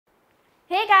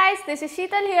Hey guys, this is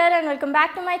Sheetal here and welcome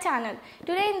back to my channel.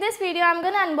 Today in this video I am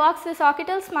going to unbox this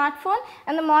Oukitel smartphone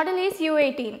and the model is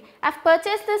U18. I have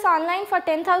purchased this online for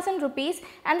 10,000 rupees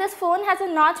and this phone has a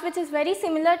notch which is very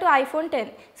similar to iPhone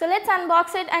 10. So let's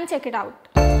unbox it and check it out.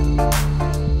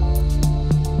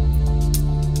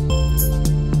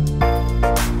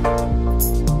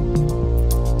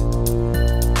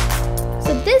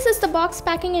 So this is the box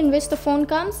packing in which the phone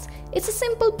comes. It's a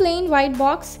simple plain white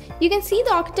box. You can see the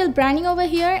Oukitel branding over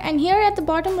here, and here at the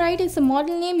bottom right is the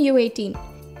model name U18.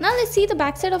 Now let's see the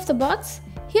backside of the box.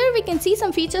 Here we can see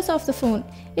some features of the phone.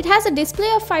 It has a display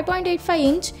of 5.85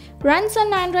 inch, runs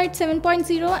on Android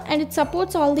 7.0 and it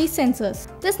supports all these sensors.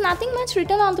 There's nothing much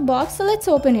written on the box, so let's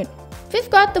open it. We've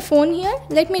got the phone here.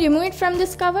 Let me remove it from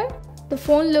this cover. The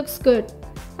phone looks good.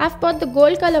 I've bought the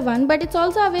gold color one, but it's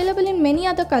also available in many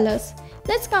other colors.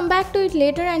 Let's come back to it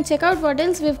later and check out what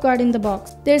else we've got in the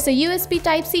box. There's a USB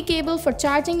Type-C cable for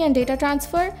charging and data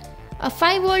transfer, a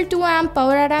 5V 2A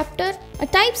power adapter, a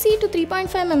Type-C to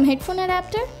 3.5mm headphone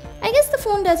adapter. I guess the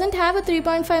phone doesn't have a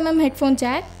 3.5mm headphone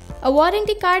jack, a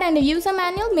warranty card and a user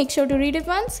manual, make sure to read it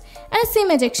once, and a SIM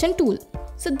ejection tool.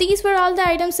 So these were all the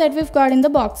items that we've got in the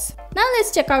box. Now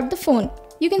let's check out the phone.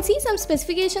 You can see some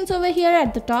specifications over here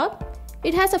at the top.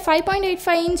 It has a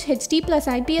 5.85 inch HD plus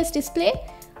IPS display,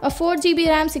 a 4GB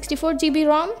RAM 64GB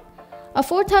ROM, a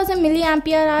 4000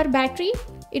 mAh battery.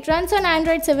 It runs on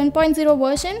Android 7.0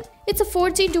 version. It's a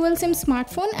 4G dual SIM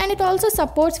smartphone and it also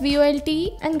supports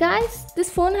VoLTE. And guys, this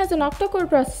phone has an octa-core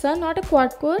processor, not a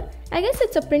quad-core. I guess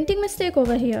it's a printing mistake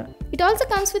over here. It also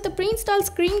comes with a pre-installed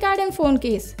screen guard and phone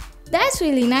case. That's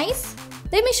really nice.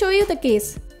 Let me show you the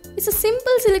case. It's a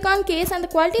simple silicone case and the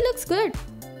quality looks good.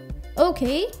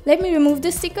 Okay, let me remove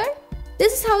this sticker.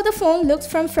 This is how the phone looks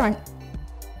from front.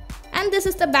 And this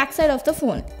is the back side of the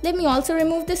phone. Let me also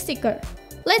remove this sticker.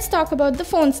 Let's talk about the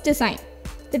phone's design.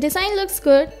 The design looks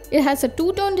good. It has a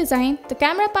two-tone design. The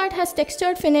camera part has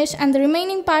textured finish and the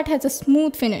remaining part has a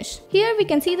smooth finish. Here we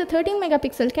can see the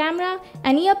 13MP camera,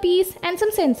 an earpiece and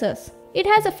some sensors. It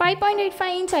has a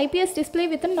 5.85 inch IPS display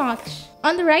with a notch.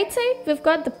 On the right side, we've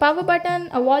got the power button,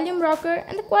 a volume rocker,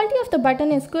 and the quality of the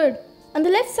button is good. On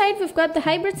the left side, we've got the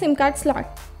hybrid SIM card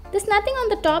slot. There's nothing on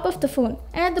the top of the phone,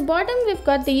 and at the bottom we've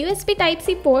got the USB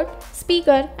Type-C port,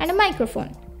 speaker and a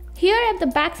microphone. Here at the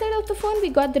back side of the phone we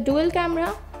got the dual camera.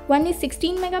 One is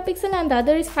 16MP and the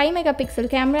other is 5MP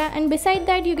camera, and beside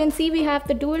that you can see we have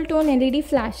the dual tone LED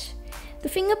flash. The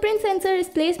fingerprint sensor is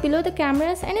placed below the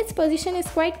cameras and its position is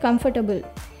quite comfortable.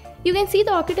 You can see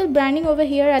the Oukitel branding over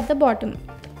here at the bottom.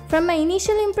 From my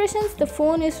initial impressions, the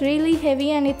phone is really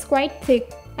heavy and it's quite thick.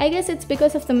 I guess it's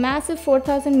because of the massive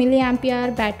 4000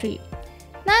 mAh battery.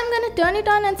 Now I'm gonna turn it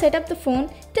on and set up the phone.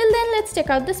 Till then, let's check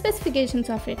out the specifications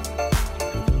of it.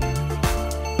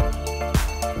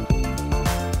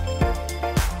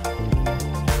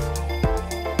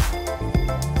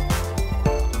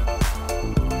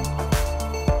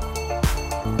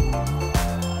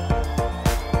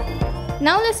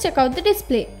 Now let's check out the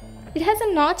display. It has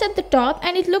a notch at the top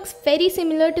and it looks very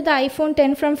similar to the iPhone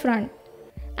 10 from front.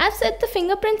 I've said the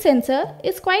fingerprint sensor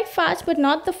is quite fast but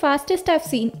not the fastest I've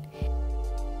seen.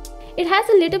 It has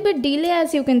a little bit delay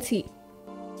as you can see.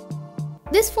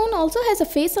 This phone also has a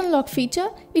face unlock feature.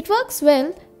 It works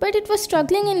well, but it was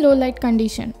struggling in low light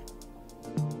condition.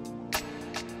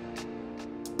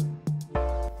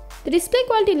 The display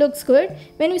quality looks good.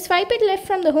 When we swipe it left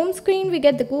from the home screen, we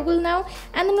get the Google Now,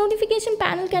 and the notification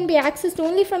panel can be accessed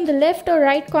only from the left or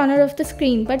right corner of the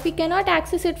screen, but we cannot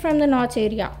access it from the notch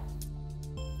area.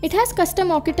 It has custom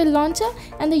Oukitel launcher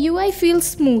and the UI feels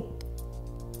smooth.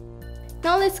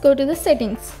 Now let's go to the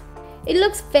settings. It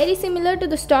looks very similar to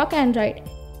the stock Android.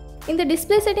 In the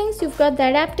display settings, you've got the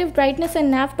adaptive brightness and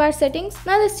nav bar settings.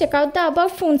 Now let's check out the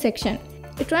About Phone section.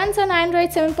 It runs on Android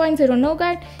 7.0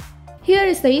 Nougat. Here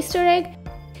is the Easter egg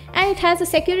and it has a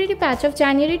security patch of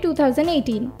January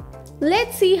 2018.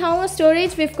 Let's see how much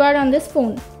storage we've got on this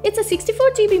phone. It's a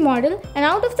 64GB model and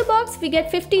out of the box we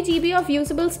get 50GB of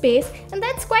usable space, and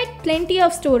that's quite plenty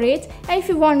of storage, and if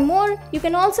you want more, you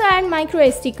can also add micro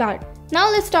SD card.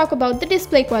 Now let's talk about the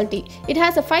display quality. It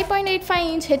has a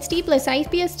 5.85 inch HD plus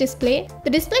IPS display. The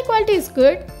display quality is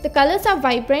good, the colors are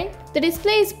vibrant, the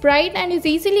display is bright and is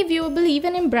easily viewable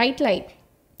even in bright light.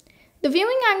 The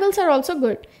viewing angles are also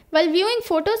good. While viewing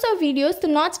photos or videos, the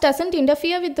notch doesn't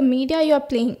interfere with the media you are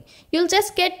playing. You'll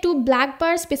just get two black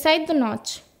bars beside the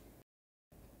notch.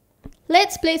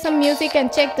 Let's play some music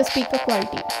and check the speaker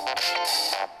quality.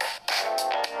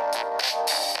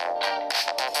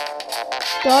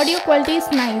 The audio quality is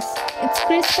nice. It's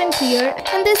crisp and clear,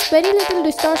 and there's very little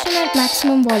distortion at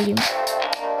maximum volume.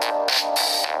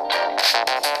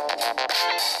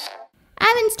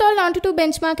 I've installed Antutu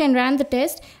Benchmark and ran the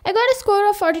test. I got a score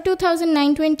of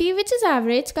 42,920, which is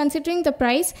average considering the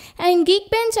price, and in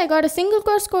Geekbench I got a single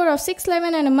core score of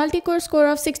 611 and a multi-core score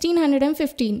of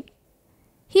 1615.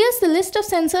 Here's the list of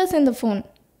sensors in the phone.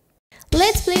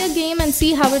 Let's play a game and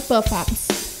see how it performs.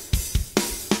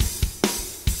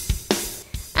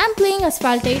 I'm playing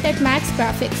Asphalt 8 at max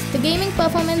graphics. The gaming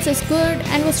performance is good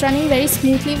and was running very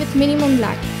smoothly with minimum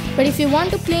lag. But if you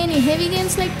want to play any heavy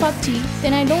games like PUBG,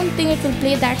 then I don't think it will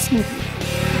play that smoothly.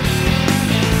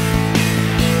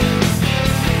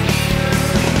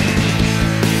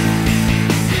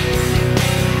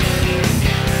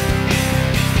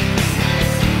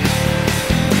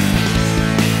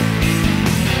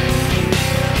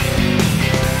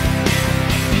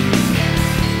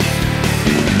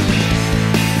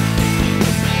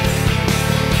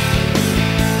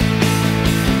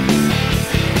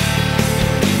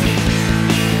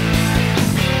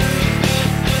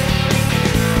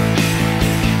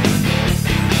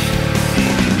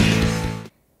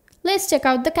 Let's check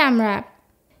out the camera app.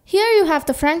 Here you have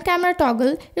the front camera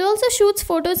toggle. It also shoots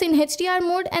photos in HDR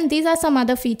mode, and these are some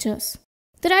other features.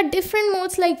 There are different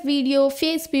modes like video,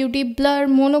 face beauty, blur,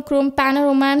 monochrome,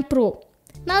 panorama and pro.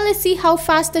 Now let's see how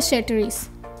fast the shutter is.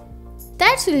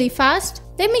 That's really fast.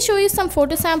 Let me show you some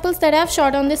photo samples that I have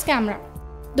shot on this camera.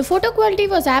 The photo quality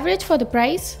was average for the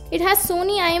price. It has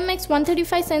Sony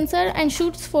IMX135 sensor and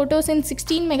shoots photos in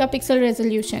 16 megapixel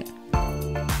resolution.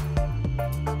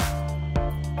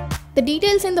 The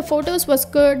details in the photos was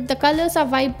good, the colors are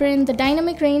vibrant, the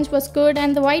dynamic range was good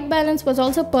and the white balance was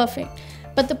also perfect.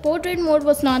 But the portrait mode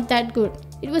was not that good.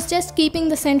 It was just keeping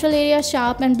the central area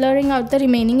sharp and blurring out the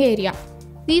remaining area.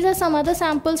 These are some other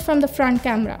samples from the front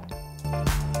camera.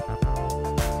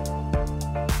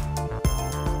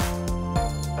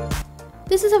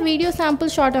 This is a video sample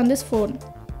shot on this phone.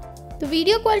 The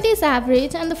video quality is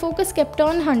average and the focus kept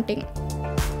on hunting.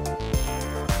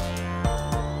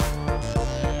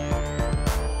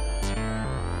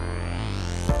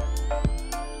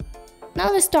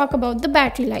 Now let's talk about the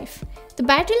battery life. The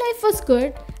battery life was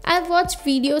good. I've watched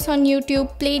videos on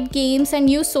YouTube, played games and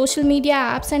used social media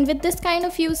apps, and with this kind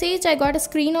of usage I got a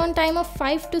screen on time of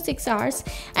 5 to 6 hours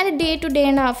and a day to day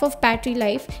and a half of battery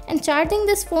life, and charging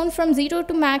this phone from 0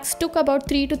 to max took about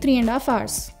 3 to 3.5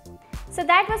 hours. So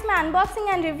that was my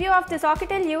unboxing and review of this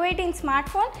Oukitel U18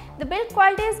 smartphone. The build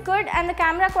quality is good and the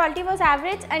camera quality was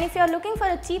average, and if you are looking for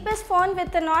the cheapest phone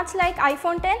with a notch like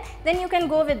iPhone 10, then you can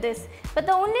go with this. But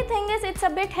the only thing is it's a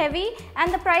bit heavy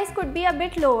and the price could be a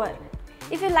bit lower.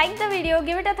 If you liked the video,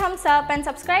 give it a thumbs up and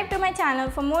subscribe to my channel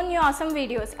for more new awesome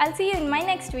videos. I'll see you in my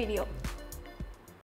next video.